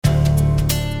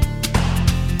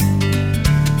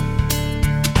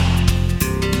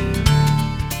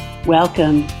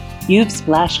Welcome. You've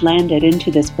splash landed into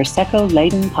this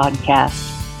Prosecco-laden podcast,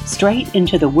 straight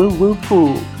into the woo-woo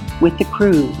pool with the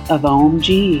crew of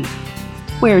OMG.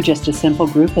 We're just a simple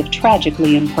group of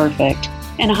tragically imperfect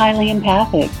and highly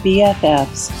empathic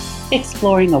BFFs,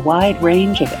 exploring a wide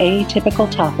range of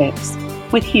atypical topics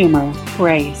with humor,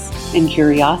 grace, and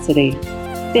curiosity.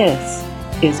 This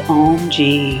is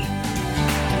OMG.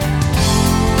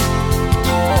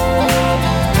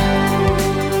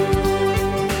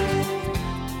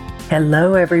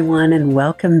 Hello, everyone, and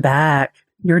welcome back.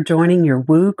 You're joining your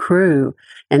Woo crew,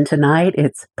 and tonight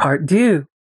it's part 2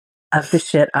 of the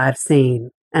shit I've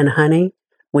seen. And honey,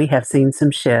 we have seen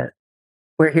some shit.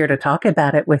 We're here to talk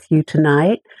about it with you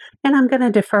tonight, and I'm going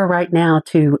to defer right now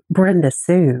to Brenda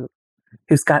Sue,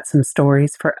 who's got some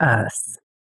stories for us.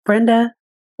 Brenda,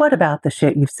 what about the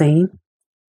shit you've seen?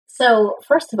 So,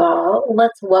 first of all,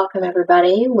 let's welcome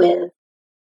everybody with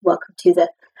welcome to the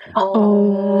OMG,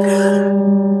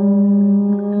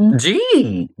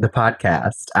 the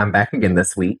podcast. I'm back again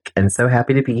this week and so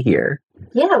happy to be here.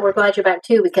 Yeah, we're glad you're back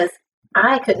too because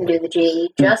I couldn't do the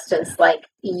G justice like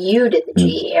you did the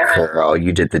G, Aaron. Girl,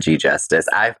 you did the G justice.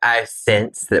 I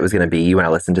sensed that it was going to be you when I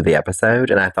listened to the episode,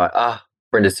 and I thought, oh,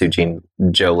 Brenda Sue Jean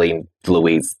Jolene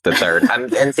Louise the Third. I'm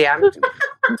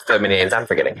so many names I'm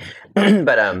forgetting. But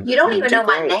you don't even know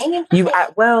my name.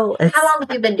 Well, how long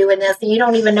have you been doing this and you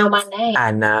don't even know my name?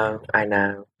 I know.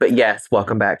 But yes,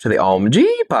 welcome back to the OMG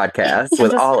podcast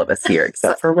with all of us here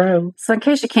except for Rose. So in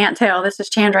case you can't tell, this is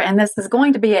Chandra, and this is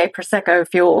going to be a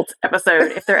Prosecco-fueled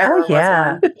episode, if there ever was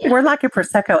one. We're like a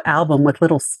Prosecco album with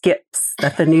little skips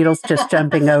that the needle's just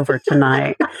jumping over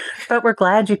tonight. But we're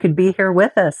glad you could be here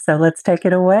with us, so let's take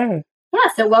it away.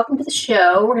 Yeah, so welcome to the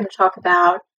show. We're going to talk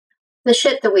about the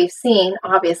shit that we've seen,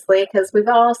 obviously, because we've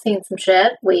all seen some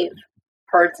shit. We've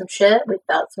heard some shit. We've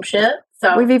felt some shit.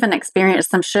 So we've even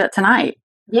experienced some shit tonight.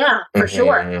 Yeah, for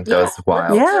sure. That was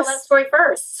wild. Let's tell that story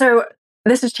first. So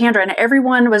this is Chandra, and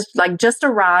everyone was like just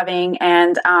arriving,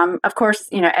 and of course,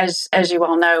 you know, as you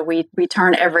all know, we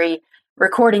turn every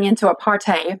recording into a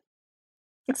party.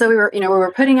 So we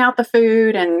were putting out the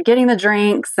food and getting the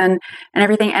drinks and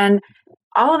everything, and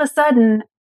all of a sudden,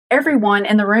 everyone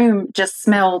in the room just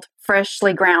smelled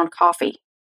freshly ground coffee,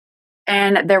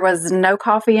 and there was no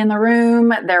coffee in the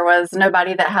room. There was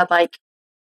nobody that had like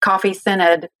coffee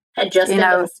scented. Had just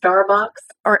a Starbucks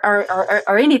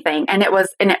or anything, and it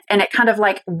was and it kind of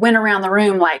like went around the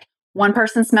room. Like one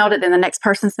person smelled it, then the next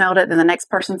person smelled it, then the next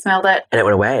person smelled it, and it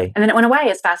went away. And then it went away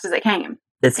as fast as it came.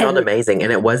 It smelled amazing,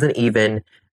 and it wasn't even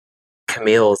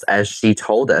Camille's, as she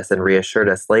told us and reassured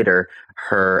us later,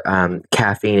 her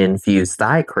caffeine-infused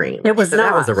thigh cream. It was so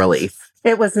not. That was a relief.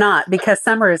 It was not, because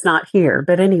summer is not here.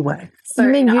 But anyway. So,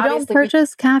 you don't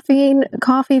purchase caffeine,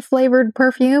 coffee-flavored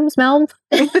perfume smelled?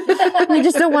 You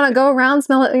just don't want to go around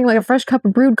smelling like a fresh cup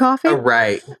of brewed coffee? Oh,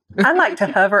 right. I like to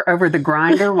hover over the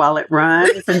grinder while it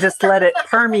runs and just let it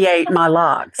permeate my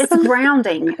locks. It's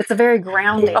grounding. It's a very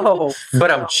grounding. Oh.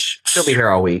 But she'll be here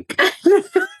all week.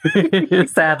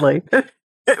 Sadly.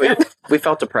 We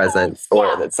felt a presence,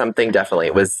 or that something definitely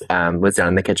was down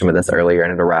in the kitchen with us earlier,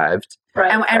 and it arrived.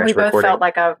 Right. And we both felt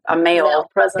like a male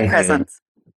presence.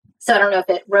 So I don't know if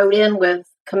it rode in with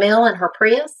Camille and her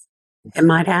Prius. It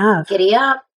might have. Giddy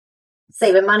up,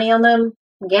 saving money on them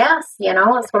gas. You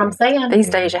know, that's what I'm saying. These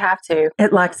days you have to.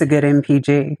 It likes a good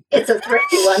MPG. It's a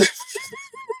thrifty one.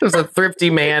 It was a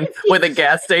thrifty man with a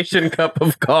gas station cup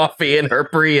of coffee in her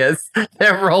Prius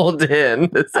that rolled in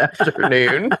this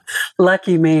afternoon.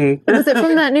 Lucky me. Was it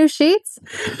from that new Sheets?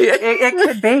 It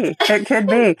could be. It could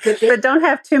be. But don't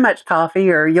have too much coffee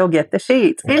or you'll get the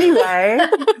sheets. Anyway.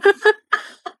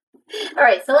 All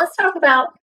right, so let's talk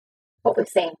about what we've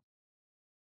seen.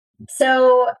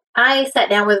 So I sat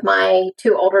down with my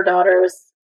 2 older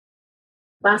daughters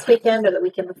last weekend or the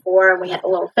weekend before, and we had a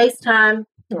little FaceTime.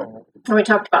 And we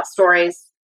talked about stories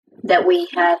that we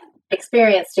had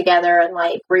experienced together and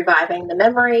like reviving the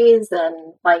memories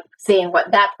and like seeing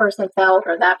what that person felt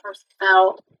or that person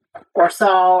felt or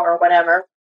saw or whatever.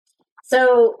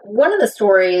 So one of the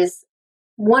stories,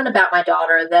 one about my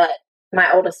daughter, that my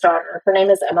oldest daughter, her name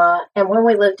is Emma. And when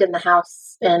we lived in the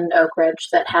house in Oak Ridge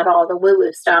that had all the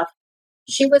woo-woo stuff,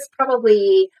 she was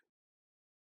probably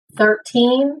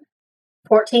 13,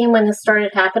 14 when this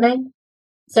started happening.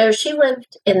 So she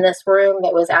lived in this room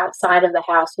that was outside of the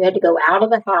house. You had to go out of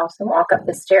the house and walk up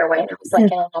the stairway, and it was like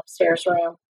in an upstairs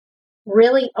room.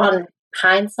 Really, on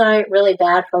hindsight, really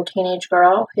bad for a teenage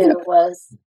girl who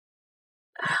was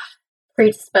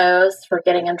predisposed for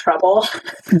getting in trouble.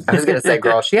 I was going to say,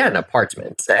 girl, she had an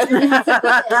apartment.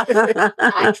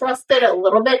 I trusted a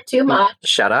little bit too much.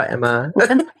 Shout out, Emma.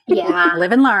 Yeah.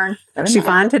 Live and learn. She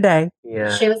fine today.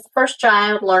 Yeah. She was the first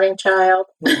child, learning child.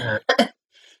 Yeah.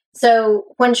 So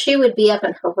when she would be up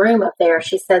in her room up there,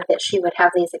 she said that she would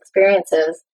have these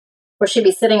experiences where she'd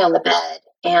be sitting on the bed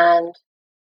and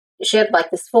she had like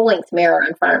this full length mirror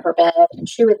in front of her bed. And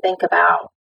she would think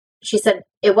about, she said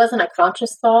it wasn't a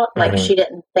conscious thought. Like she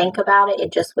didn't think about it.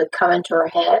 It just would come into her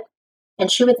head.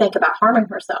 And she would think about harming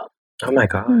herself. Oh my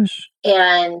gosh.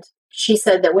 And she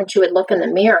said that when she would look in the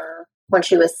mirror, when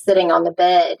she was sitting on the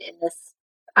bed in this,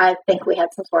 I think we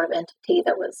had some sort of entity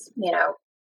that was, you know,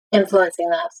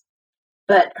 influencing this.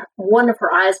 But one of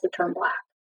her eyes would turn black.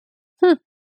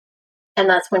 And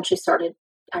that's when she started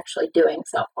actually doing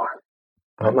self-harm.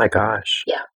 Oh my gosh.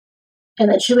 Yeah.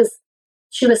 And then she was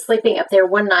sleeping up there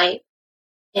one night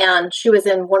and she was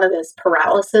in one of those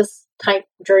paralysis type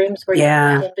dreams where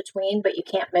you're in between, but you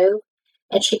can't move.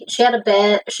 And she had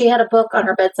a book on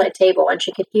her bedside table and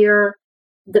she could hear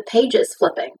the pages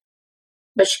flipping,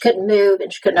 but she couldn't move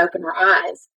and she couldn't open her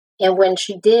eyes. And when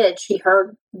she did, she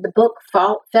heard the book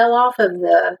fell off of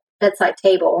the bedside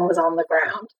table and was on the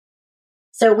ground.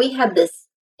 So we had this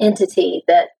entity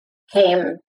that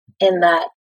came in that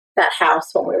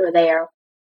house when we were there.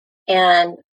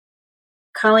 And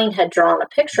Colleen had drawn a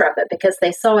picture of it because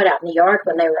they saw it out in the yard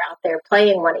when they were out there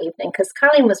playing one evening. Because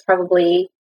Colleen was probably,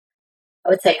 I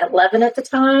would say, 11 at the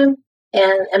time.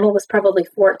 And Emma was probably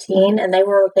 14. And they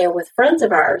were there with friends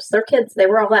of ours. Their kids, they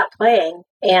were all out playing.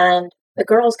 And the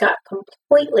girls got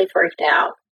completely freaked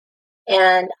out.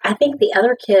 And I think the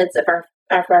other kids of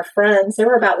our friends, they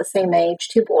were about the same age,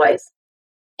 2 boys.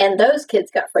 And those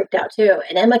kids got freaked out too.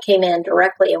 And Emma came in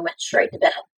directly and went straight to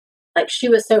bed. Like she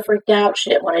was so freaked out, she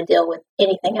didn't want to deal with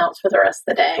anything else for the rest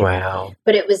of the day. Wow.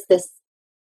 But it was this,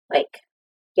 like,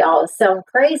 y'all sound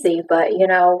crazy, but you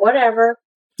know, whatever.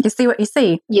 You see what you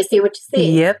see. You see what you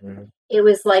see. Yep. It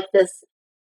was like this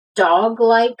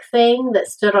dog-like thing that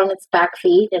stood on its back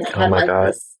feet, and it had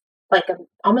this, like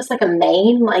almost like a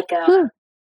mane, like a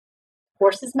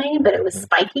horse's mane, but it was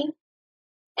spiky.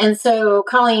 And so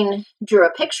Colleen drew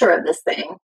a picture of this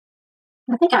thing.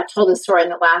 I think I told this story in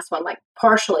the last one, like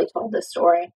partially told this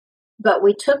story. But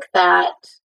we took that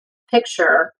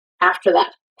picture after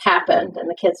that happened, and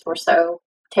the kids were so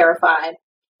terrified,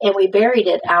 and we buried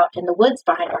it out in the woods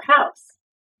behind our house.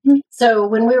 So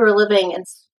when we were living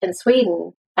in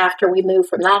Sweden, after we moved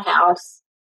from that house,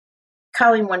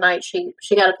 Colleen one night, she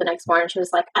got up the next morning, she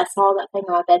was like, I saw that thing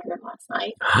in my bedroom last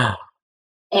night.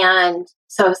 And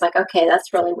so I was like, okay,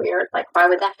 that's really weird. Like, why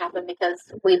would that happen? Because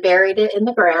we buried it in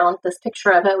the ground, this picture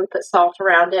of it. We put salt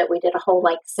around it. We did a whole,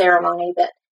 like, ceremony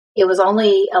that it was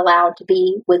only allowed to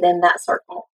be within that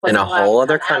circle. In a whole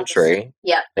other country.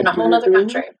 Yeah, in a whole other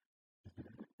country.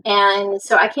 And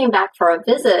so I came back for a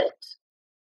visit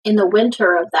in the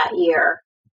winter of that year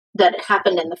that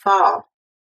happened in the fall.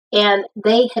 And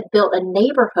they had built a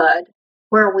neighborhood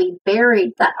where we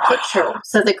buried that picture.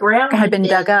 So the ground Had been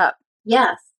dug up.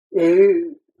 Yes.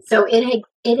 So it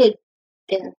had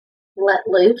been let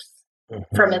loose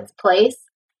from its place.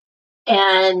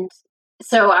 And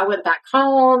so I went back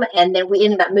home, and then we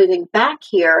ended up moving back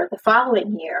here the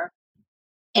following year.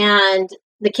 And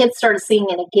the kids started seeing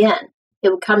it again. It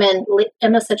would come in.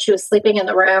 Emma said she was sleeping in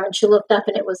the room, and she looked up,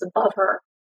 and it was above her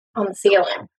on the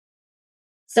ceiling.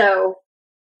 So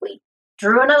we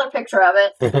drew another picture of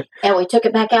it, and we took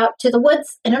it back out to the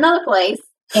woods in another place.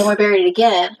 And we buried it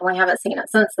again, and we haven't seen it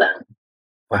since then.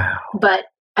 Wow. But,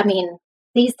 I mean,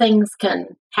 these things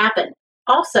can happen.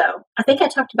 Also, I think I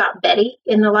talked about Betty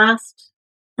in the last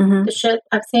the shit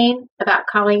I've seen about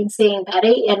Colleen seeing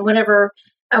Betty. And whenever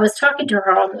I was talking to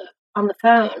her on the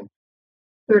phone,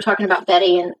 we were talking about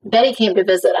Betty, and Betty came to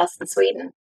visit us in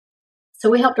Sweden. So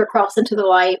we helped her cross into the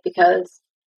light because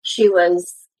she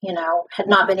was, you know, had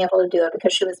not been able to do it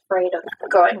because she was afraid of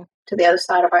going to the other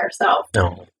side by herself.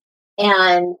 No.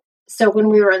 And so when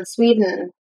we were in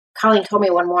Sweden, Colleen told me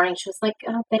one morning, she was like,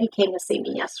 oh, Betty came to see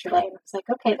me yesterday. And I was like,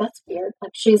 okay, that's weird.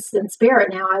 Like, she's in spirit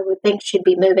now. I would think she'd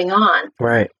be moving on.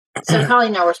 Right. So Colleen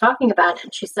and I were talking about it,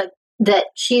 and she said that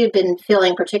she had been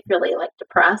feeling particularly, like,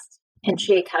 depressed. And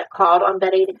she had kind of called on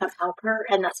Betty to come help her.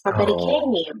 And that's why Betty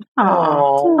came.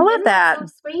 Oh, I love that. So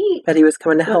sweet. Betty was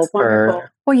coming to help That's wonderful.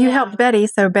 her. Well, you helped Betty,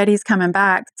 so Betty's coming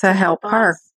back to help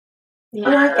her. Yeah.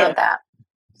 I like that.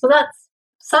 So that's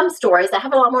some stories. I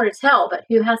have a lot more to tell, but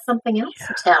who has something else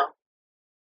to tell?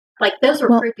 Like, those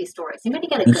were creepy stories. Anybody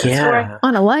got a good story?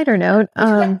 On a lighter note,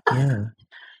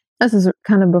 this is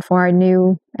kind of before I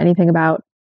knew anything about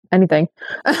anything.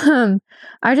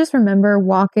 I just remember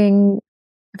walking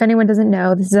if anyone doesn't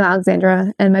know, this is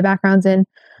Alexandra, and my background's in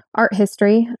art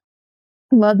history.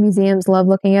 Love museums, love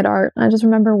looking at art. I just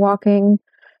remember walking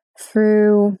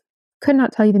through, could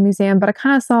not tell you the museum, but I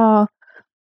kind of saw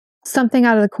something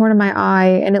out of the corner of my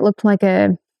eye, and it looked like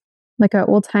a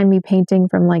old-timey painting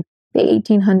from like the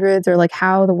 1800s, or like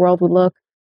how the world would look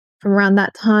from around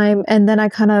that time. And then I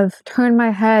kind of turned my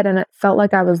head, and it felt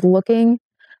like I was looking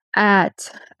at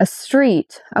a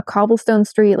street, a cobblestone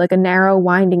street, like a narrow,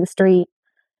 winding street.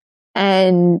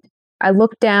 And I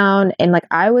looked down, and like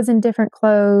I was in different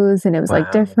clothes, and it was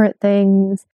like different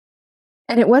things.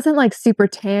 And it wasn't like super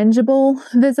tangible,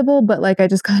 visible, but like I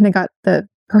just kind of got the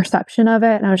perception of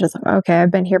it. And I was just like, okay,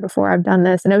 I've been here before. I've done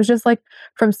this. And it was just like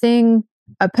from seeing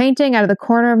a painting out of the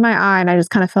corner of my eye, and I just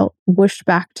kind of felt whooshed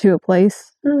back to a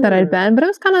place that I'd been. But it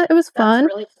was fun.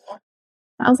 That's really cool.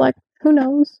 I was like, who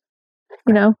knows?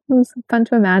 You know, it was fun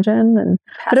to imagine, and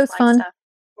but it was fun. Stuff.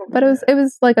 But it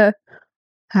was like a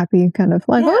happy kind of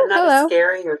like, oh, not hello. a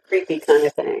scary or creepy kind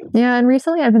of thing. Yeah, and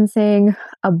recently I've been seeing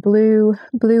a blue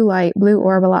light, blue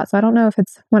orb a lot. So I don't know if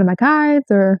it's one of my guides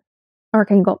or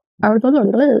Archangel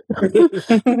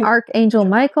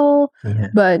Michael,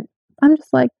 but I'm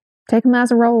just like, take them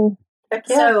as a roll. Heck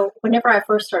yeah. So whenever I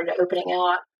first started opening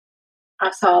up,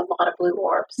 I saw a lot of blue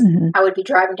orbs. Mm-hmm. I would be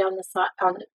driving down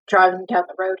driving down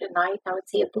the road at night, and I would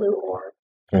see a blue orb.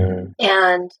 Mhm.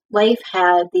 And Leif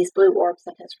had these blue orbs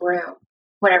in his room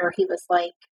whenever he was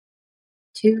like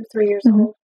 2-3 years Mhm.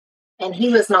 old. And he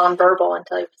was nonverbal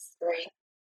until he was 3.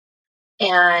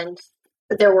 And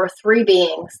there were 3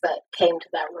 beings that came to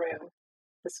that room.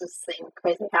 This was the same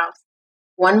crazy house.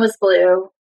 One was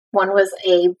blue, one was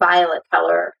a violet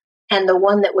color, and the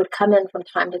one that would come in from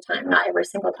time to time, not every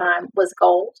single time, was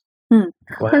gold. I wonder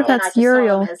if Wow. And I that's just saw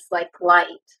Uriel. him as like light.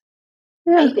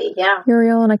 Yeah, Maybe, yeah.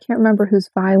 Uriel, and I can't remember who's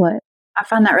Violet. I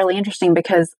find that really interesting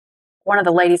because one of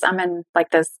the ladies, I'm in like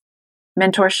this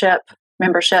membership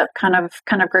kind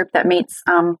of group that meets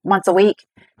once a week.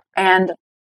 And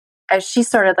as she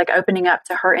started like opening up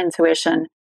to her intuition,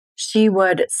 she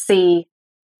would see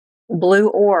blue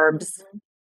orbs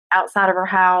outside of her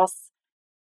house,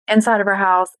 inside of her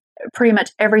house, pretty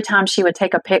much every time she would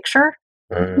take a picture.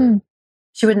 Mm.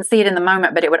 She wouldn't see it in the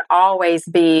moment, but it would always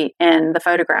be in the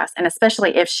photographs. And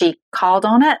especially if she called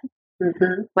on it,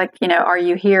 Mhm. like, you know, are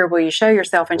you here? Will you show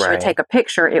yourself? And she would Right. take a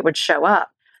picture, it would show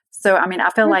up. So, I mean, I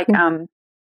feel like,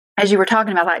 as you were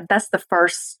talking about, like, that's the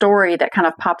first story that kind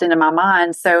of popped into my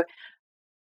mind. So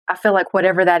I feel like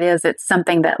whatever that is, it's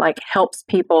something that like helps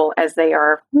people as they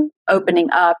are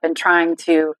opening up and trying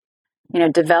to, you know,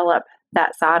 develop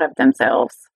that side of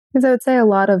themselves. Because I would say a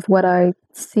lot of what I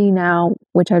see now,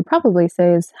 which I'd probably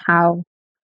say is how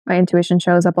my intuition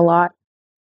shows up a lot,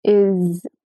 is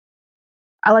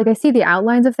I see the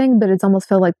outlines of things, but it's almost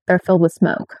feel like they're filled with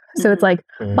smoke. So it's like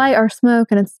Mhm. light or smoke,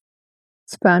 and it's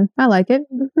fun. I like it.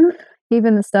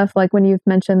 Even the stuff like when you've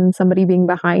mentioned somebody being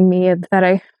behind me that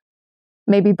I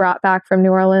maybe brought back from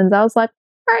New Orleans, I was like,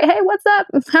 all right, hey, what's up?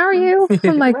 How are you?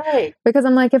 I'm like, Right. because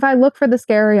I'm like, if I look for the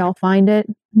scary, I'll find it.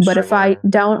 But if I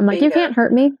don't, I'm like, you Bingo. can't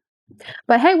hurt me.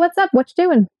 But hey, what's up? What you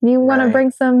doing? You want to Right.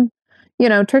 bring some,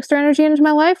 trickster energy into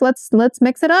my life? Let's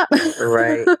mix it up.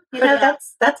 Right. You know,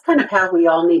 that's kind of how we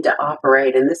all need to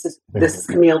operate. And this is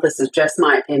Camille. This is just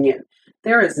my opinion.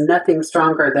 There is nothing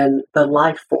stronger than the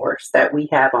life force that we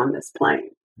have on this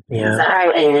plane. Yeah.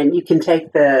 Exactly. And you can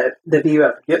take the view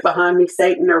of get behind me,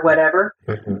 Satan, or whatever.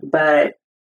 Mhm. But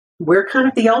we're kind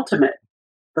of the ultimate,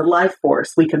 the life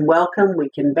force. We can welcome, we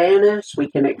can banish, we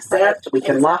can accept, we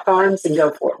can lock arms and go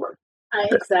forward.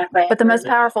 Exactly. But the most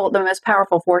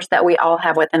powerful force that we all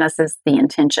have within us is the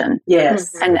intention.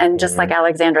 Yes. Mhm. And just like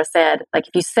Alexandra said, like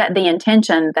if you set the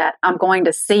intention that I'm going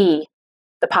to see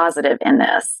the positive in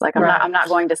this, like I'm not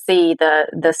going to see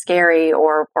the scary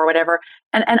or whatever.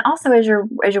 And also as you're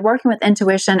working with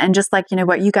intuition and just like,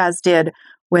 what you guys did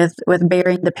with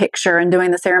burying the picture and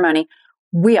doing the ceremony,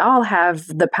 we all have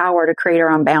the power to create our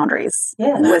own boundaries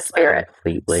Yes. with spirit.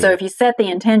 Completely. So if you set the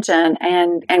intention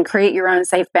and create your own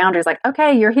safe boundaries, like,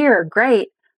 okay, you're here, great.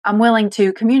 I'm willing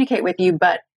to communicate with you,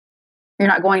 but you're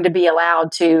not going to be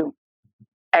allowed to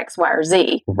X, Y, or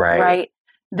Z. Right.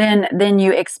 Then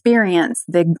you experience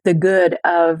the good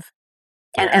of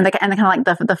and the kind of like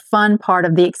the fun part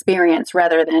of the experience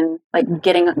rather than like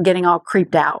getting all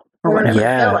creeped out or Or whatever. you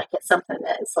Yeah. feel like it's something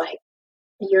that is like,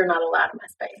 you're not allowed in my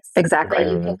space. Exactly.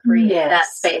 That you can create Yes. that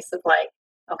space of like,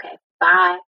 okay,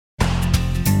 bye.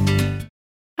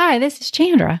 Hi, this is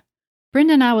Chandra.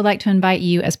 Brenda and I would like to invite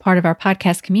you as part of our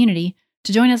podcast community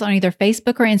to join us on either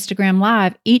Facebook or Instagram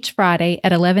Live each Friday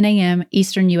at 11 a.m.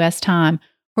 Eastern U.S. time,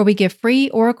 where we give free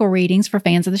oracle readings for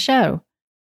fans of the show.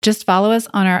 Just follow us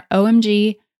on our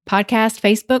OMG podcast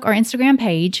Facebook or Instagram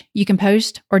page. You can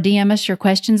post or DM us your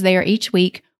questions there each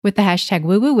week with the hashtag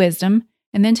 #WooWooWisdom,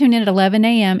 and then tune in at 11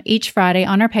 a.m. each Friday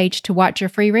on our page to watch your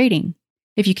free reading.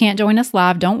 If you can't join us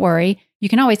live, don't worry. You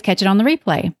can always catch it on the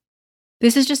replay.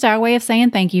 This is just our way of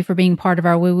saying thank you for being part of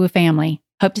our Woo Woo family.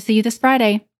 Hope to see you this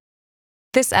Friday.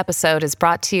 This episode is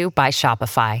brought to you by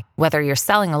Shopify. Whether you're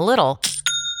selling a little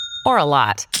or a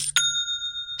lot,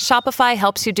 Shopify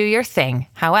helps you do your thing,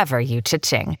 however you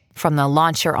cha-ching. From the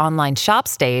launch your online shop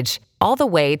stage, all the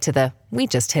way to the we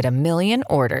just hit 1 million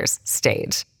orders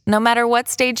stage. No matter what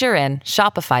stage you're in,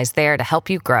 Shopify's there to help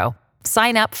you grow.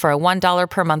 Sign up for a $1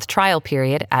 per month trial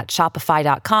period at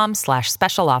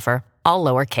shopify.com/special offer, all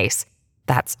lowercase.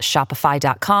 That's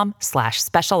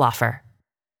shopify.com/special offer.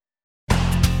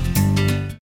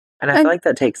 And I feel like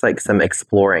that takes like some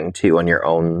exploring too on your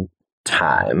own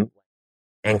time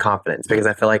and confidence, because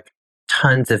I feel like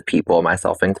tons of people,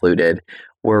 myself included,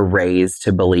 were raised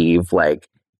to believe like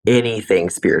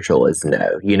anything spiritual is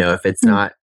no. You know, if it's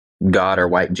not God or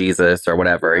white Jesus or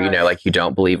whatever, you know, like you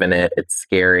don't believe in it, it's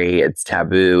scary, it's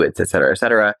taboo, it's et cetera, et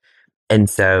cetera. And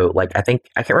so like, I can't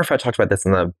remember if I talked about this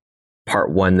in the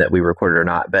part 1 that we recorded or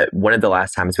not, but one of the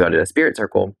last times we all did a spirit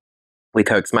circle, we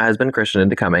coaxed my husband Christian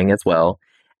into coming as well.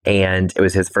 And it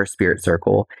was his first spirit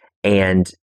circle.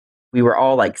 And we were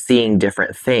all like seeing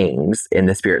different things in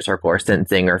the spirit circle, or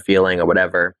sensing or feeling or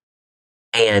whatever.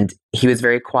 And he was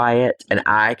very quiet, and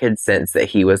I could sense that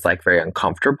he was like very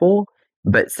uncomfortable.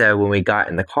 But so when we got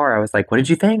in the car, I was like, what did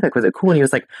you think? Like, was it cool? And he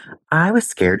was like, I was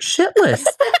scared shitless.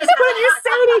 Why didn't you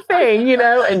say anything? You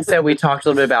know? And so we talked a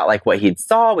little bit about like what he'd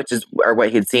saw, or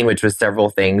what he'd seen, which was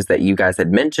several things that you guys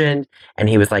had mentioned. And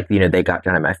he was like, you know, they got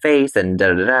down at my face and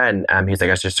da-da-da-da. And he was like,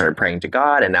 I just started praying to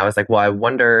God. And I was like, well, I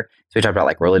wonder. So we talked about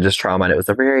like religious trauma, and it was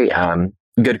a very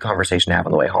good conversation to have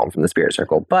on the way home from the spirit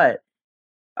circle. But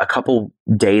a couple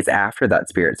days after that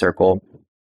spirit circle,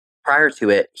 prior to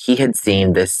it, he had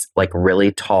seen this like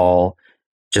really tall,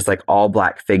 just like all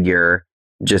black figure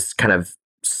just kind of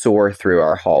soar through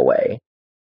our hallway.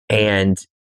 And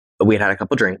we had had a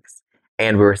couple drinks,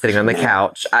 and we were sitting on the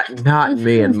couch. Not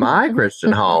me and my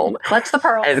Christian home. Clutch the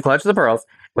pearls. And clutch the pearls.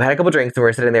 We had a couple drinks, and we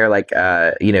were sitting there like,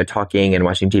 you know, talking and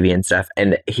watching TV and stuff.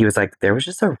 And he was like, there was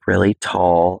just a really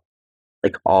tall,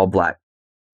 like all black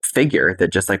figure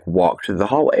that just like walked through the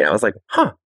hallway. And I was like,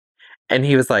 huh. And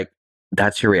he was like,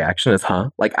 that's your reaction is, huh?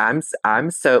 Like, I'm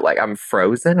so like, I'm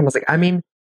frozen. I was like, I mean,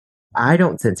 I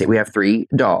don't sense it. We have 3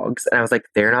 dogs. And I was like,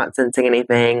 they're not sensing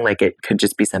anything. Like, it could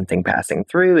just be something passing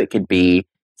through. It could be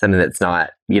something that's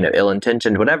not, you know,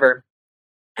 ill-intentioned, whatever.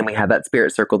 And we had that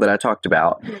spirit circle that I talked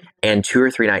about. And 2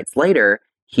 or 3 nights later,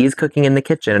 he's cooking in the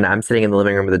kitchen, and I'm sitting in the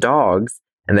living room with the dogs,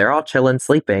 and they're all chilling,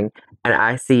 sleeping. And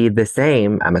I see the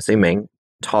same, I'm assuming,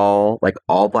 tall, like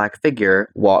all black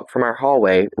figure walk from our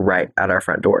hallway right at our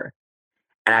front door.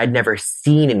 And I'd never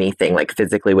seen anything like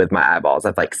physically with my eyeballs.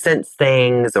 I've like sensed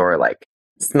things, or like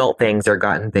smelt things, or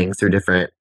gotten things through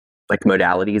different like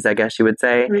modalities, I guess you would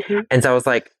say. Mm-hmm. And so I was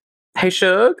like, hey,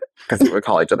 Shug, because we would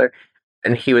call each other.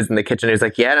 And he was in the kitchen. He was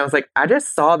like, yeah. And I was like, I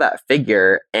just saw that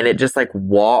figure, and it just like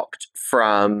walked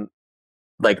from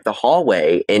like the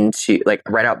hallway into like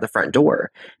right out the front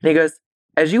door. And he goes,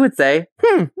 as you would say,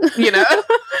 you know?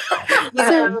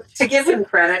 So, to give him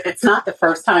credit, it's not the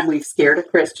first time we've scared a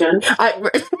Christian.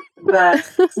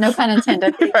 But no pun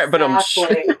intended.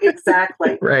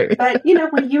 Exactly. Right. But, you know,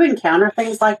 when you encounter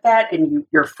things like that, and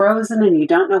you're frozen and you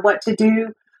don't know what to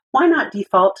do, why not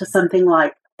default to something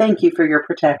like, thank you for your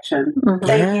protection. Mm-hmm.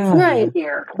 Thank you for being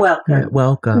here. Welcome. Right,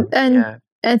 welcome. And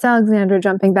it's Alexandra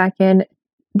jumping back in.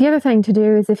 The other thing to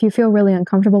do is, if you feel really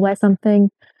uncomfortable by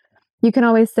something, you can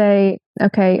always say,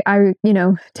 okay,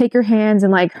 take your hands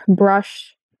and like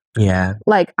brush. Yeah.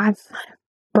 Like I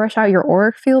brush out your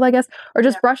auric field, I guess, or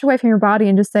just brush away from your body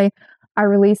and just say, I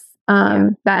release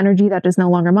that energy that is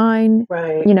no longer mine.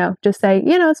 Right. You know, just say,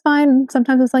 it's fine.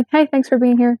 Sometimes it's like, hey, thanks for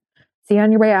being here. See you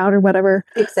on your way out or whatever.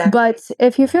 Exactly. But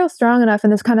if you feel strong enough,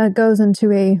 and this kind of goes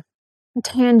into a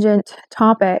tangent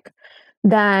topic,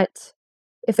 that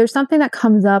if there's something that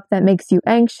comes up that makes you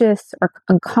anxious or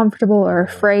uncomfortable or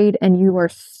afraid, and you are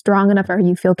strong enough or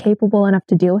you feel capable enough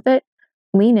to deal with it,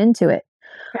 lean into it.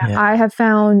 Yeah. I have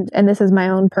found, and this is my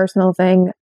own personal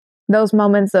thing, those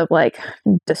moments of like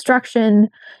destruction,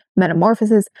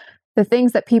 metamorphosis, the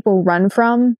things that people run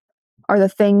from are the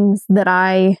things that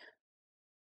I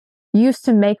used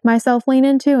to make myself lean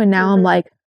into. And now I'm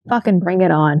like, fucking bring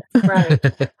it on. Right.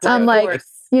 I'm like,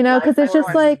 because it's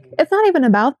just like, it's not even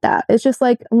about that. It's just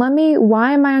like,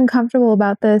 why am I uncomfortable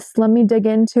about this? Let me dig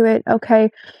into it. Okay.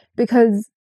 Because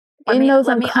in those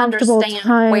let me uncomfortable understand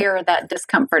times where that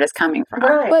discomfort is coming from.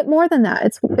 Right. But more than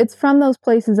that, it's from those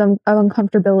places of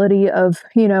uncomfortability, of,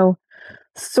 you know,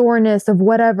 soreness, of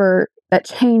whatever, that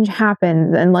change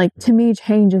happens. And like, to me,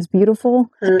 change is beautiful.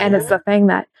 And it's the thing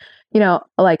that, you know,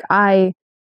 like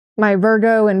my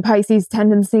Virgo and Pisces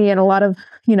tendency and a lot of,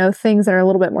 you know, things that are a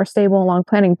little bit more stable and long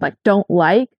planning, like, don't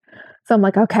like. So I'm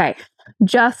like, okay,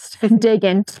 just dig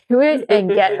into it and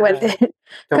get with it.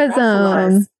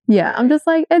 Because, yeah, I'm just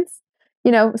like, it's,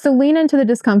 you know, so lean into the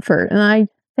discomfort. And I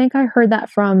think I heard that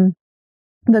from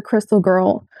the Crystal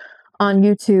Girl on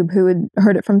YouTube, who had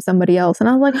heard it from somebody else. And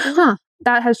I was like,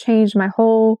 that has changed my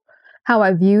whole, how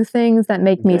I view things that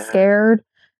make me scared.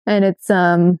 And it's,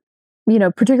 you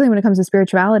know, particularly when it comes to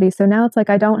spirituality. So now it's like,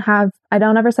 I don't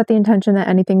ever set the intention that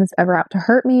anything's ever out to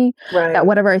hurt me, that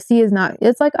whatever I see is not,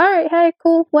 it's like, all right, hey,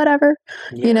 cool, whatever,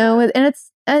 you know, and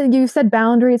it's, you said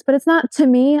boundaries, but it's not, to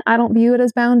me, I don't view it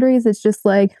as boundaries. It's just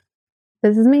like,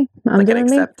 this is me. I'm like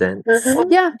doing an acceptance. me.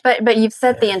 Yeah. But you've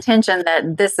set the intention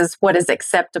that this is what is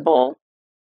acceptable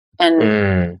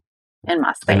in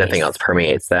my space. And nothing else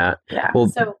permeates that. Yeah. Well,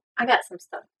 So I got some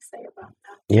stuff to say about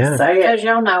that. yeah. Because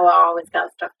y'all know I always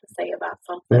got stuff to say about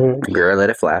something. Girl, let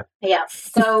it fly. Yeah.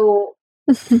 So,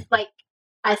 like,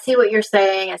 I see what you're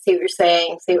saying. I see what you're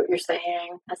saying. See what you're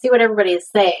saying. I see what everybody is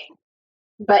saying.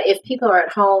 But if people are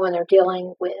at home and they're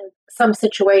dealing with some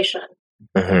situation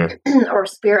or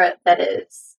spirit that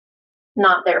is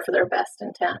not there for their best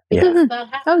intent, because that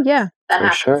happens. Oh, yeah. That For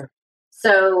happens. sure.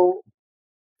 So,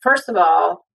 first of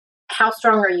all, how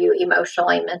strong are you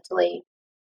emotionally, mentally,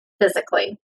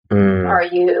 physically? Are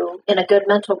you in a good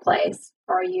mental place?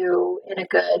 Are you in a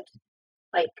good,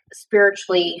 like,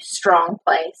 spiritually strong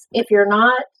place? If you're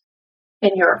not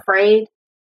and you're afraid,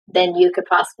 then you could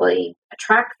possibly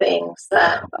attract things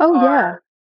that are,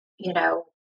 you know,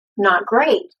 not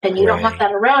great. And you don't want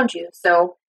that around you.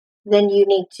 So then you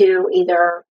need to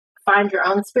either find your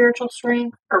own spiritual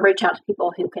strength or reach out to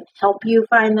people who can help you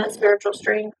find that spiritual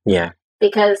strength. Yeah.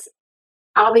 Because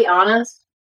I'll be honest,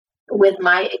 with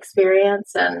my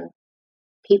experience and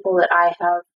people that I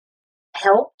have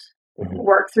helped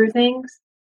work through things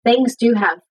do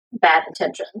have bad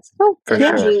intentions.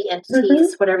 Energy,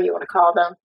 entities, whatever you want to call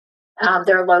them.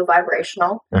 They're low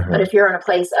vibrational. But if you're in a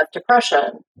place of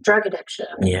depression, drug addiction,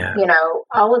 you know,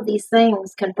 all of these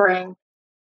things can bring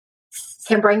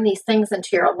these things into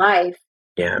your life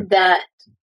that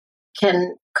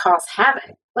can cause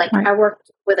havoc. Like, I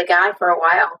worked with a guy for a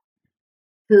while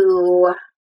who,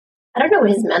 I don't know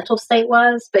what his mental state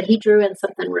was, but he drew in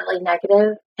something really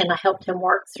negative, and I helped him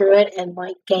work through it and,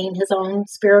 like, gain his own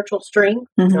spiritual strength.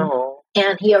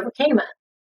 And he overcame it.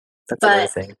 That's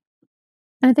amazing.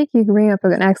 I think you bring up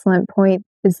an excellent point.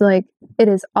 Is like, it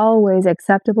is always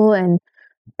acceptable and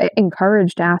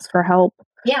encouraged to ask for help.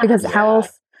 Yeah. Because how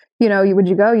else, you know, would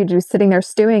you go? You're just sitting there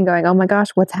stewing, going, oh my gosh,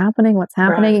 what's happening? What's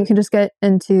happening? You can just get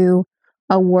into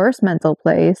a worse mental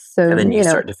place. So, and then you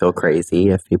start to feel crazy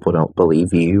if people don't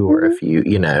believe you, or if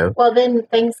you know. Well, then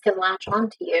things can latch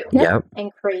onto you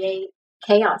and create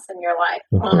chaos in your life,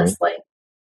 honestly.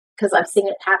 Because I've seen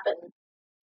it happen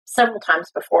several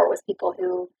times before with people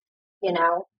who, you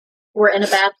know, were in a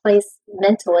bad place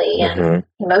mentally and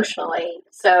emotionally.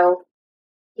 So,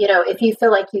 you know, if you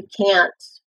feel like you can't,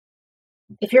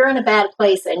 if you're in a bad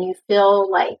place and you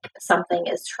feel like something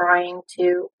is trying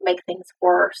to make things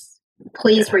worse,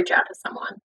 please reach out to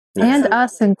someone. And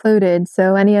us included.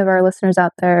 So any of our listeners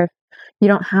out there, you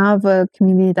don't have a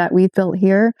community that we've built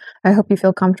here, I hope you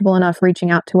feel comfortable enough reaching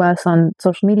out to us on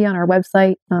social media, on our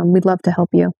website. We'd love to help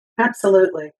you.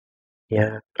 Absolutely.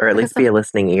 Yeah. Or at least be a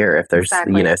listening ear if there's,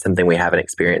 you know, something we haven't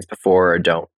experienced before, or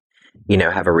don't, you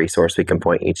know, have a resource we can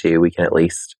point you to. We can at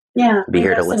least be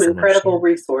here to listen. Some incredible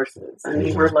resources. I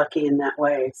mean, we're lucky in that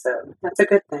way. So that's a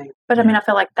good thing. But I mean, I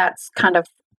feel like that's kind of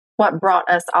what brought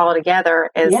us all together,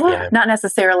 is not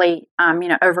necessarily, you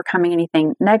know, overcoming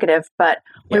anything negative, but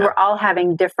we were all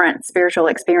having different spiritual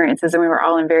experiences, and we were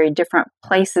all in very different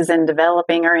places in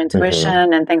developing our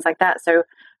intuition and things like that. So,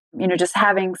 you know, just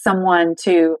having someone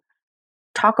to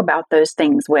talk about those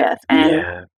things with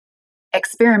and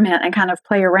experiment and kind of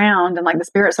play around, and like the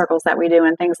spirit circles that we do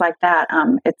and things like that.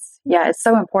 It's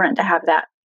so important to have that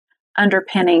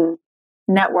underpinning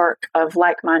network of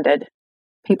like-minded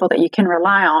people that you can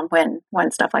rely on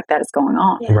when stuff like that is going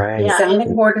on.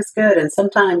 Sounding board is good, and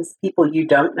sometimes people you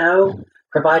don't know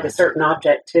provide a certain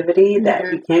objectivity that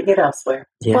you can't get elsewhere.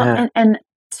 Well, and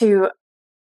to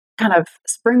kind of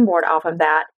springboard off of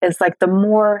that is, like, the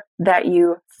more that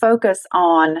you focus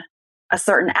on a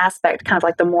certain aspect, kind of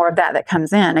like the more of that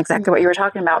comes in, exactly what you were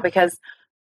talking about. Because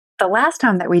the last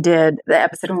time that we did the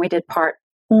episode, when we did part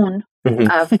 1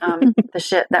 of the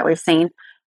shit that we've seen.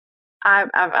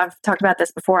 I've talked about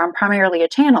this before. I'm primarily a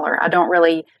channeler. I don't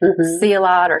really see a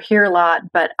lot or hear a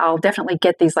lot, but I'll definitely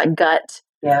get these like gut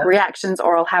reactions,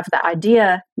 or I'll have the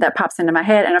idea that pops into my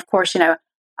head. And of course,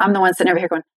 I'm the one sitting over here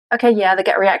going, okay, yeah, the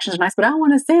gut reactions are nice, but I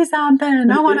want to see something.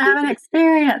 I want to have an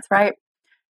experience, right?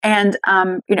 And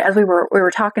as we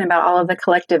were talking about all of the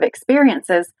collective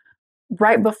experiences,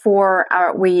 right before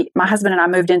my husband and I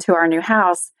moved into our new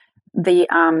house,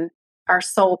 our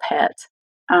soul pet,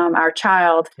 our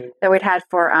child that we'd had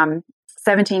for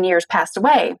 17 years passed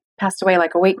away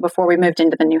like a week before we moved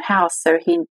into the new house. So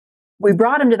we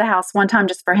brought him to the house one time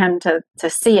just for him to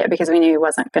see it, because we knew he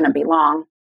wasn't going to be long,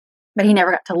 but he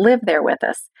never got to live there with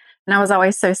us. And I was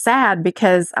always so sad,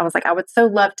 because I was like, I would so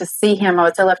love to see him. I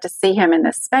would so love to see him in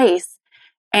this space.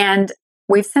 And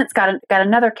we've since got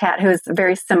another cat who is a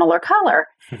very similar color.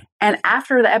 And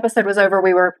after the episode was over,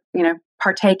 we were,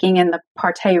 partaking in the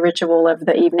partay ritual of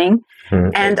the evening.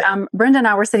 And Brenda and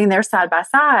I were sitting there side by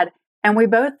side, and we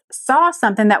both saw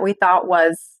something that we thought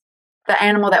was the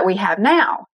animal that we have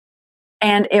now.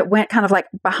 And it went kind of like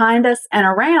behind us and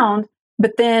around,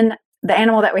 but then the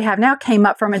animal that we have now came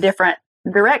up from a different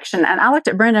direction. And I looked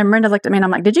at Brenda, and Brenda looked at me, and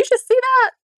I'm like, did you just see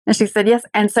that? And she said, yes.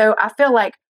 And so I feel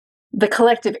like the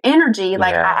collective energy,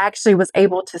 I actually was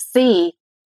able to see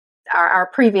our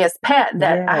previous pet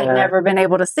that I had never been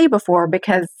able to see before,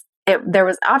 because there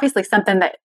was obviously something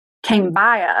that came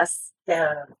by us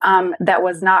that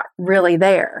was not really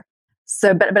there.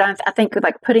 So, but I think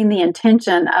like putting the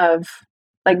intention of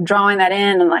like drawing that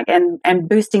in and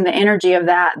boosting the energy of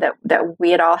that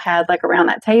we had all had like around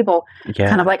that table,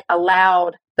 kind of like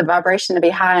allowed the vibration to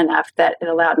be high enough that it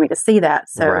allowed me to see that.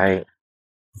 So right.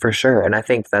 For sure. And I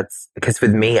think that's because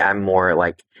with me, I'm more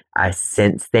like I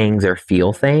sense things or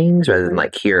feel things rather than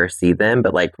like hear or see them.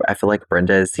 But like I feel like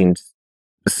Brenda has seen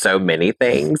so many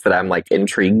things that I'm like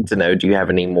intrigued to know. Do you have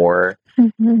any more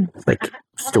like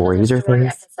stories or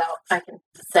things? I can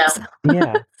sell.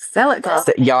 Yeah. Sell it, girl.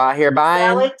 Y'all out here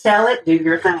buying? Tell it, do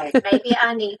your thing. Maybe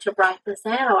I need to write this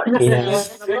out and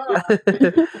sell it in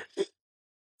a book.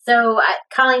 So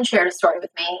Colleen shared a story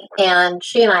with me, and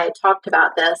she and I had talked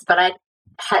about this, but I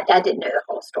didn't know the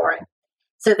whole story.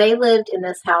 So they lived in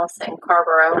this house in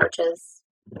Carborough, which is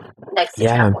next to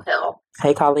Chapel Hill.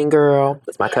 Hey, Colleen girl.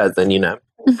 That's my cousin,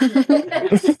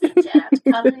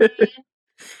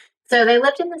 So they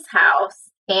lived in this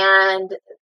house, and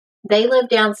they lived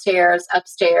downstairs,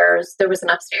 upstairs. There was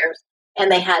an upstairs,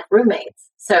 and they had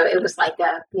roommates. So it was like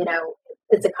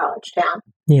it's a college town.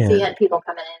 Yeah. So you had people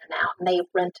coming in and out, and they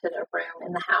rented a room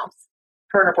in the house,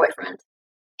 her and her boyfriend.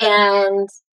 And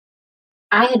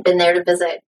I had been there to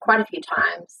visit quite a few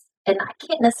times, and I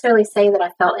can't necessarily say that I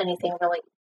felt anything really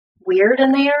weird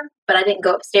in there, but I didn't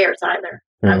go upstairs either.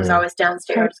 I was always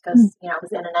downstairs because, I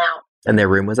was in and out. And their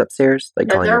room was upstairs? Like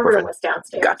no, their room was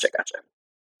downstairs. Gotcha.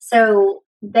 So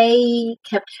they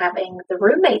kept having the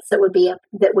roommates that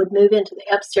would move into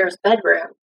the upstairs bedroom,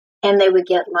 and they would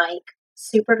get like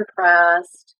super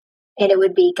depressed, and it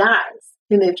would be guys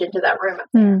who moved into that room up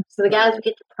there. So the guys would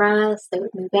get depressed, they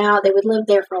would move out, they would live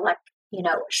there for like,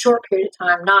 a short period of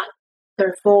time, not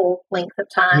their full length of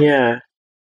time. Yeah.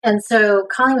 And so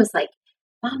Colleen was like,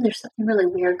 Mom, there's something really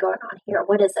weird going on here.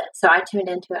 What is it? So I tuned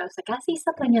into it. I was like, I see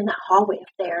something in that hallway up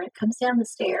there, and it comes down the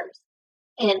stairs,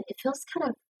 and it feels kind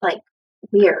of like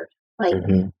weird. Like, I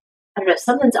don't know,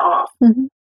 something's off.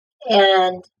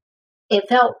 And it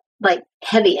felt like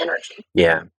heavy energy.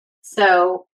 Yeah.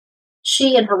 So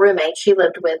she and her roommate, she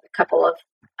lived with a couple of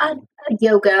a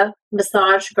yoga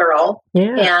massage girl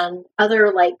and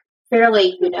other like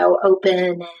fairly, open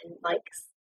and like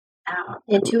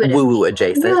intuitive. Woo-woo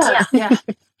adjacent. Yeah.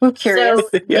 We're curious.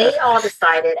 So they all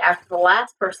decided after the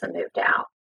last person moved out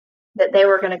that they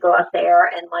were going to go up there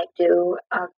and like do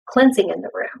a cleansing in the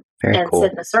room and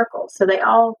sit in a circle. So they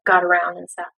all got around and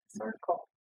sat in a circle,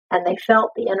 and they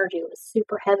felt the energy was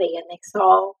super heavy, and they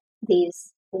saw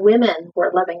these women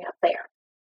were living up there.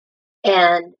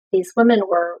 And these women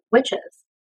were witches.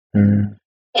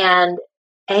 And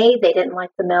they didn't like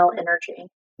the male energy.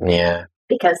 Yeah.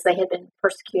 Because they had been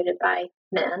persecuted by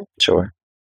men. Sure.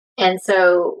 And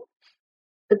so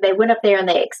they went up there and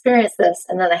they experienced this.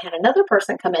 And then they had another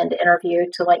person come in to interview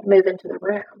to like move into the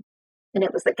room. And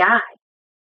it was a guy.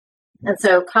 And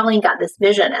so Colleen got this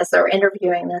vision as they're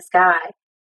interviewing this guy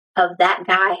of that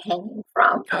guy hanging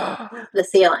from the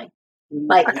ceiling.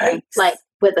 Like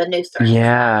with a noose.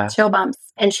 Yeah. Chill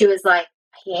bumps. And she was like,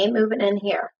 he ain't moving in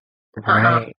here.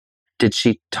 Right. Did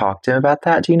she talk to him about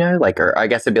that? Do you know? Like, or I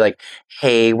guess it'd be like,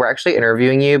 hey, we're actually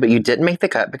interviewing you, but you didn't make the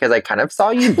cut because I kind of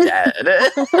saw you dead.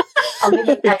 I'll give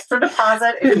you an extra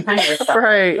deposit if you hang yourself.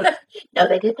 Right. No,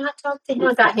 they did not talk to him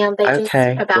about him. They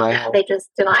they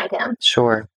just denied him.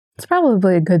 Sure. It's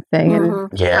probably a good thing. Mhm.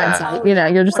 And Yeah.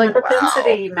 hindsight, you're just like,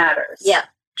 propensity matters. Yeah.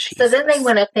 Jesus. So then they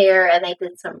went up there and they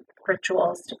did some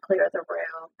rituals to clear the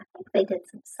room. I think they did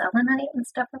some selenite and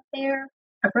stuff up there.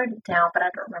 I wrote it down, but I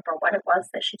don't remember what it was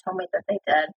that she told me that they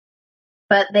did.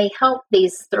 But they helped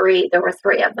these three, there were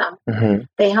three of them. Mm-hmm.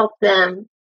 They helped them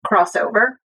cross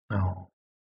over. Oh.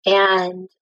 And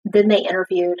then they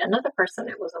interviewed another person.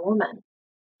 It was a woman.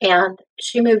 And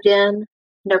she moved in,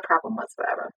 no problem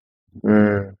whatsoever.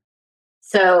 Mm.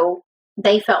 So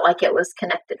they felt like it was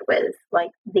connected with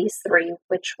like these three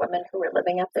witch women who were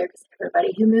living up there because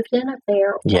everybody who moved in up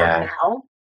there were male.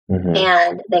 Mm-hmm.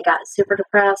 And they got super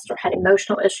depressed or had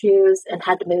emotional issues and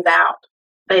had to move out.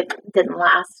 But it didn't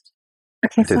last.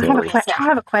 Okay, so I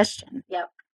have a question. Yep.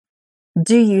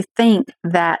 Do you think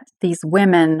that these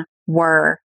women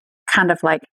were kind of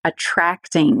like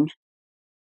attracting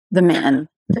the men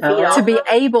to be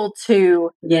able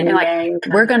to,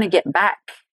 we're going to get back?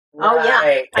 Oh,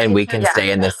 yeah. And we can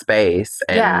stay in this space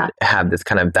and have this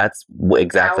kind of, that's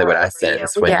exactly what I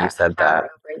sensed when you said that.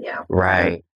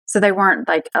 Right. So they weren't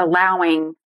like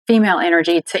allowing female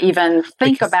energy to even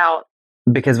think about.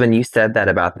 Because when you said that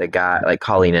about the guy, like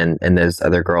Colleen and those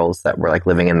other girls that were like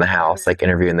living in the house, like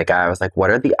interviewing the guy, I was like, what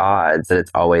are the odds that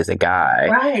it's always a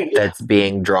guy that's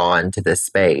being drawn to this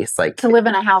space? Like to live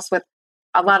in a house with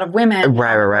a lot of women.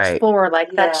 Right. On the first floor,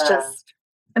 like that's just.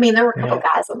 I mean, there were a couple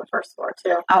guys on the first floor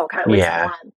too. Oh, okay. At least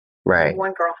one. Right.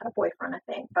 One girl had a boyfriend, I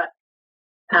think, but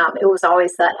it was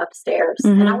always that upstairs.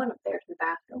 Mm-hmm. And I went up there to the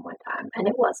bathroom one time, and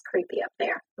it was creepy up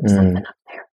there. There was something up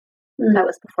there. That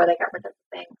was before they got rid of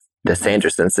the things. The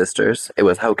Sanderson sisters. It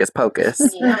was Hocus Pocus.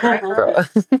 Yeah, right.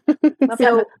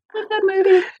 So, that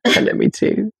movie. And me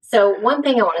too. So one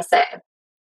thing I want to say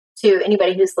to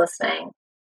anybody who's listening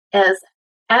is,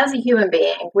 as a human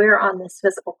being, we're on this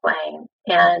physical plane,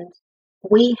 and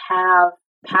we have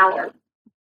power.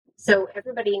 So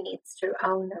everybody needs to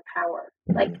own their power.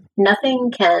 Like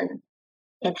nothing can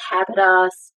inhabit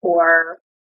us or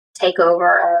take over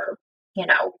our,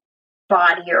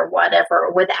 body or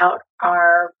whatever without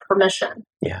our permission.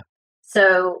 Yeah.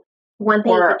 So one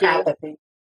thing you can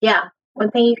do,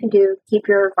 one thing you can do, keep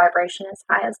your vibration as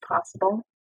high as possible.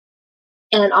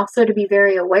 And also to be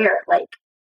very aware, like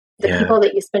the people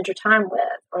that you spend your time with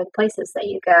or the places that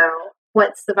you go,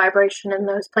 what's the vibration in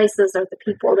those places or the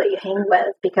people that you hang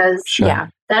with, because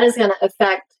that is going to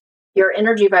affect your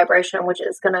energy vibration, which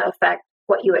is going to affect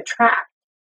what you attract.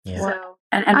 Yeah. So,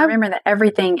 and remember that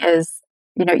everything is,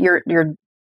 your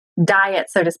diet,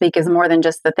 so to speak, is more than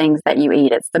just the things that you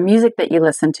eat. It's the music that you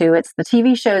listen to. It's the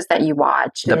TV shows that you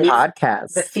watch. The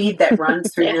podcasts. The feed that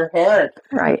runs through your head.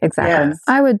 Right, exactly. Yes.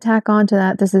 I would tack on to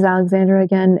that. This is Alexandra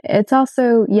again. It's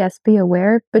also, yes, be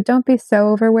aware, but don't be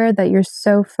so overaware that you're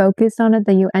so focused on it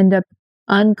that you end up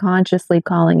unconsciously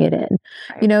calling it in.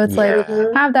 Right. It's like,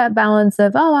 have that balance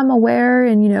of, oh, I'm aware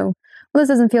and, well, this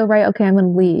doesn't feel right. Okay, I'm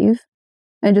going to leave.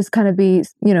 And just kind of be,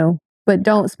 but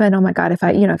don't spend, oh my God, if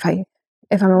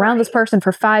I'm around this person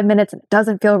for 5 minutes and it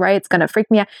doesn't feel right, it's going to freak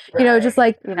me out. Just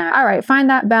like, all right, find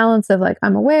that balance of like,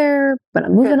 I'm aware, but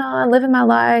I'm moving on, living my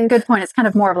life. Good point. It's kind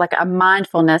of more of like a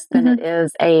mindfulness than it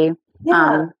is a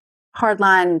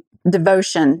hardline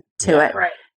devotion to it.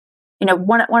 Right.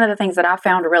 One of the things that I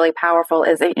found really powerful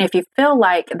is that if you feel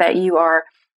like that you are,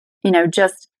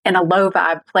 just in a low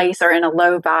vibe place or in a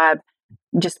low vibe,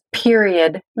 just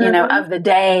period, of the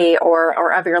day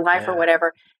or of your life or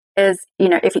whatever, is,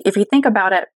 if you think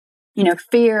about it,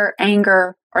 fear,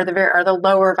 anger are the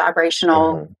lower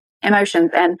vibrational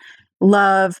emotions, and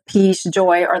love, peace,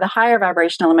 joy are the higher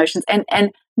vibrational emotions.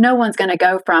 And no one's going to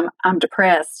go from I'm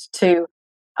depressed to,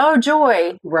 oh,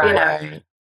 joy, Right.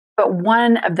 But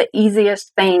one of the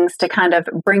easiest things to kind of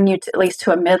bring you to at least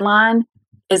to a midline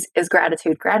is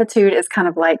gratitude. Gratitude is kind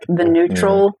of like the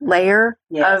neutral layer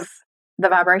of the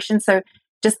vibration. So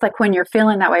just like when you're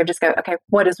feeling that way, just go, okay,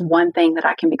 what is one thing that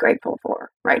I can be grateful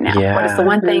for right now? Yeah. What is the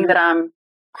one thing that I'm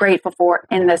grateful for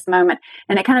in this moment?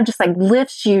 And it kind of just like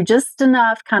lifts you just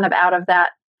enough kind of out of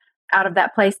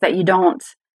that place that you don't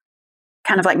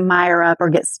kind of like mire up or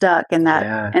get stuck in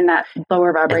that in that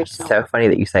lower vibration. It's so funny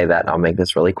that you say that, and I'll make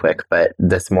this really quick. But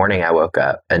this morning I woke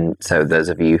up, and so those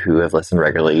of you who have listened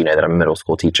regularly, you know that I'm a middle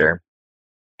school teacher,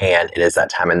 and it is that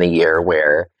time in the year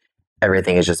where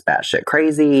everything is just batshit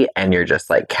crazy, and you're just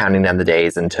like counting down the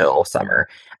days until summer.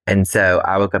 And so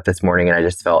I woke up this morning and I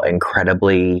just felt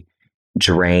incredibly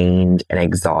drained and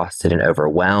exhausted and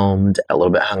overwhelmed, a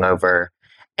little bit hungover.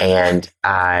 And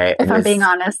if I'm being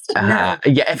honest. Yeah,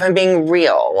 if I'm being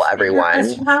real, everyone.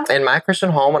 In my Christian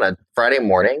home on a Friday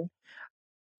morning,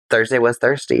 Thursday was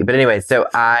thirsty. But anyway, so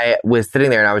I was sitting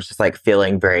there and I was just like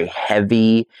feeling very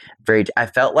heavy. I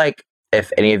felt like,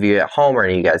 if any of you at home or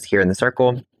any of you guys here in the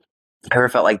circle ever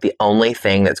felt like the only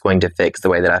thing that's going to fix the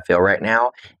way that I feel right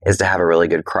now is to have a really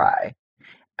good cry.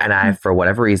 And I, for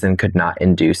whatever reason, could not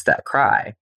induce that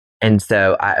cry. And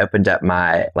so I opened up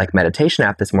my meditation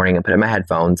app this morning and put in my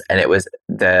headphones, and it was,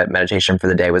 the meditation for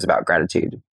the day was about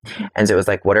gratitude. And so it was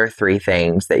like, what are 3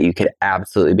 things that you could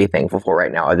absolutely be thankful for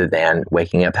right now other than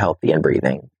waking up healthy and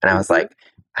breathing? And I was like,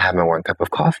 I have my warm cup of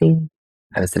coffee.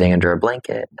 I was sitting under a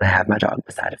blanket and I have my dog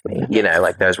beside of me.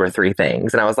 Those were 3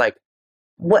 things. And I was like,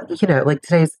 what,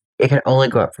 today's, it can only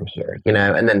go up from here,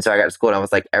 And then so I got to school and I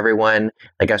was like, everyone,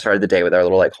 I started the day with our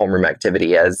little homeroom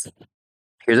activity as,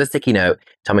 here's a sticky note.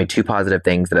 Tell me 2 positive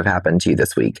things that have happened to you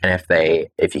this week. And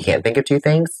if you can't think of 2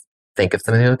 things, think of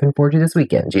something you're looking forward to this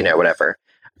weekend, whatever.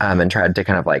 And tried to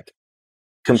kind of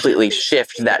completely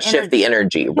shift the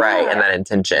energy, right? And that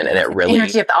intention. And it really,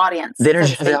 energy of the audience. The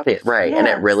energy of the audience, right. Yes. And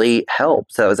it really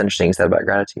helped. So it was interesting you said about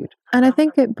gratitude. And I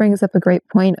think it brings up a great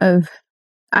point of,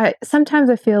 sometimes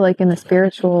I feel like in the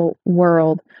spiritual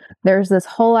world, there's this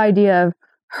whole idea of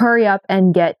hurry up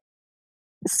and get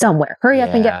somewhere. Hurry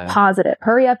up and get positive.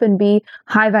 Hurry up and be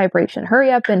high vibration.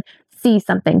 Hurry up and see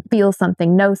something, feel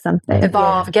something, know something.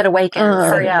 Evolve, get awakened.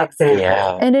 Hurry up.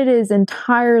 Yeah. And it is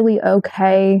entirely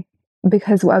okay,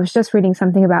 because I was just reading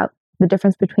something about the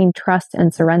difference between trust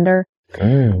and surrender.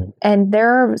 And there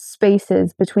are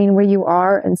spaces between where you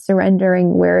are and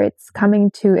surrendering where it's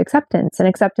coming to acceptance. And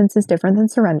acceptance is different than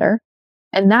surrender.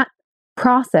 And that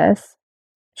process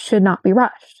should not be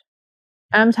rushed.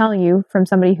 And I'm telling you, from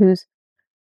somebody who's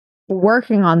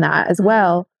working on that as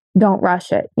well, don't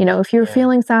rush it. If you're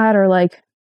feeling sad or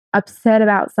upset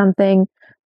about something,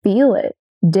 feel it,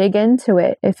 dig into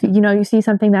it. If you see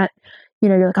something that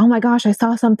you're like, oh my gosh, I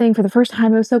saw something for the first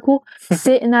time, it was so cool.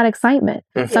 Sit in that excitement.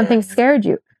 Something scared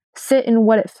you. Sit in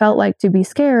what it felt like to be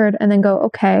scared, and then go,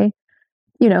 okay,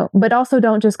 but also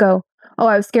don't just go, oh,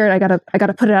 I was scared, I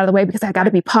gotta put it out of the way because I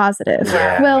gotta be positive.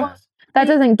 Well, that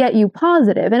doesn't get you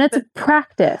positive, and it's a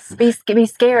practice. Be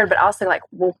scared, but also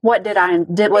well, what did I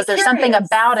did? Was there something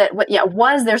about it?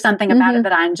 Was there something about it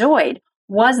that I enjoyed?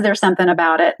 Was there something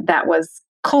about it that was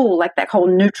cool, that whole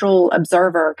neutral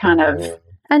observer kind of?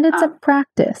 And it's a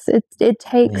practice. It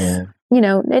takes,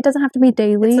 it doesn't have to be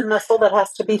daily. It's a muscle that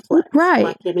has to be flexed, right?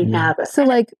 Like any habit. So,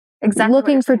 exactly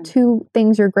looking for 2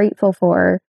 things you're grateful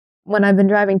for. When I've been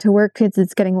driving to work, kids,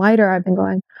 it's getting lighter. I've been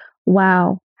going,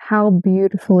 wow, how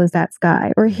beautiful is that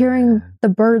sky? Or hearing the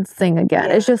birds sing again.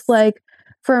 Yes. It's just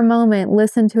for a moment,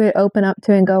 listen to it, open up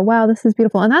to it, and go, wow, this is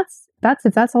beautiful. And that's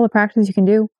if that's all the practice you can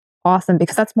do, awesome,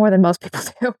 because that's more than most people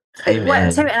do. And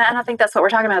I think that's what we're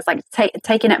talking about, is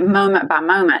taking it moment by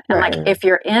moment. And if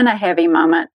you're in a heavy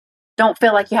moment, don't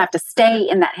feel like you have to stay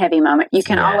in that heavy moment. You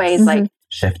can always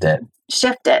shift it.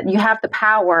 You have the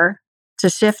power to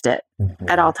shift it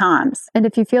at all times. And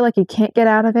if you feel like you can't get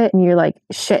out of it, and you're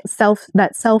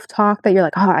self-talk that you're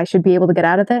like, oh, I should be able to get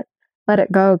out of it, let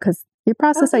it go, because you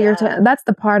process that's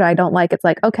the part I don't like. It's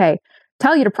okay,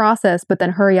 tell you to process, but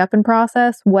then hurry up and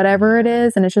process whatever it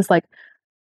is. And it's just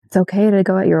it's okay to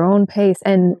go at your own pace.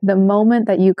 And the moment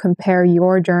that you compare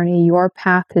your journey, your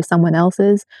path to someone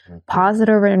else's,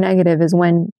 positive or negative, is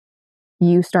when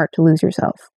you start to lose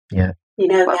yourself. Yeah.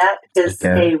 That is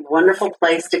a wonderful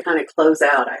place to kind of close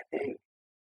out, I think.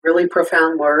 Really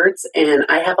profound words. And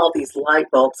I have all these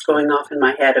light bulbs going off in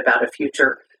my head about a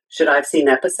future Should I Have Seen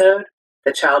episode,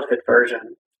 the childhood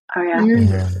version. Oh, yeah.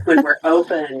 When we're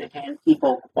open and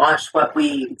people watch what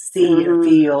we see and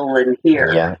feel and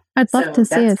hear. Yeah. I'd love to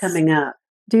see us coming up.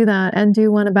 Do that, and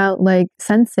do one about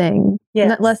sensing.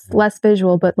 Yes. Less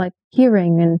visual, but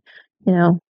hearing,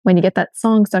 and when you get that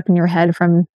song stuck in your head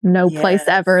from no place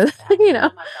ever. Oh my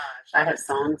gosh, I have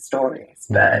song stories.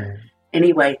 But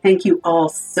anyway, thank you all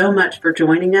so much for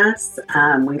joining us.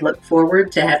 We look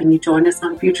forward to having you join us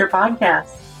on future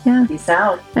podcasts. Yeah. Peace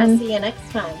out. And see you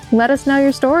next time. Let us know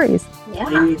your stories. Yeah.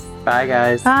 Please. Bye,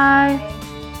 guys. Bye.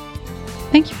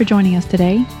 Thank you for joining us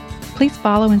today. Please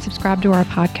follow and subscribe to our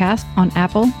podcast on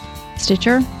Apple,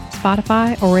 Stitcher,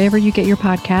 Spotify, or wherever you get your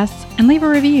podcasts, and leave a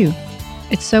review.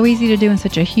 It's so easy to do and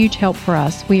such a huge help for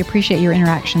us. We appreciate your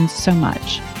interactions so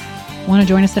much. Want to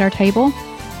join us at our table?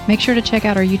 Make sure to check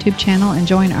out our YouTube channel and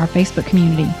join our Facebook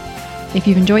community. If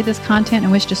you've enjoyed this content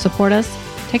and wish to support us,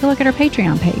 take a look at our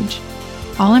Patreon page.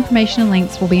 All information and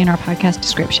links will be in our podcast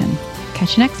description.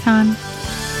 Catch you next time.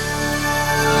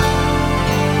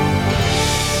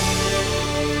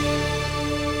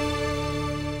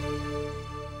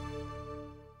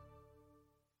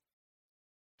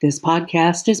 This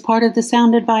podcast is part of the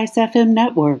Sound Advice FM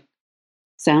network.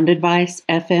 Sound Advice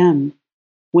FM.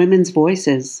 Women's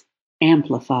voices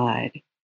amplified.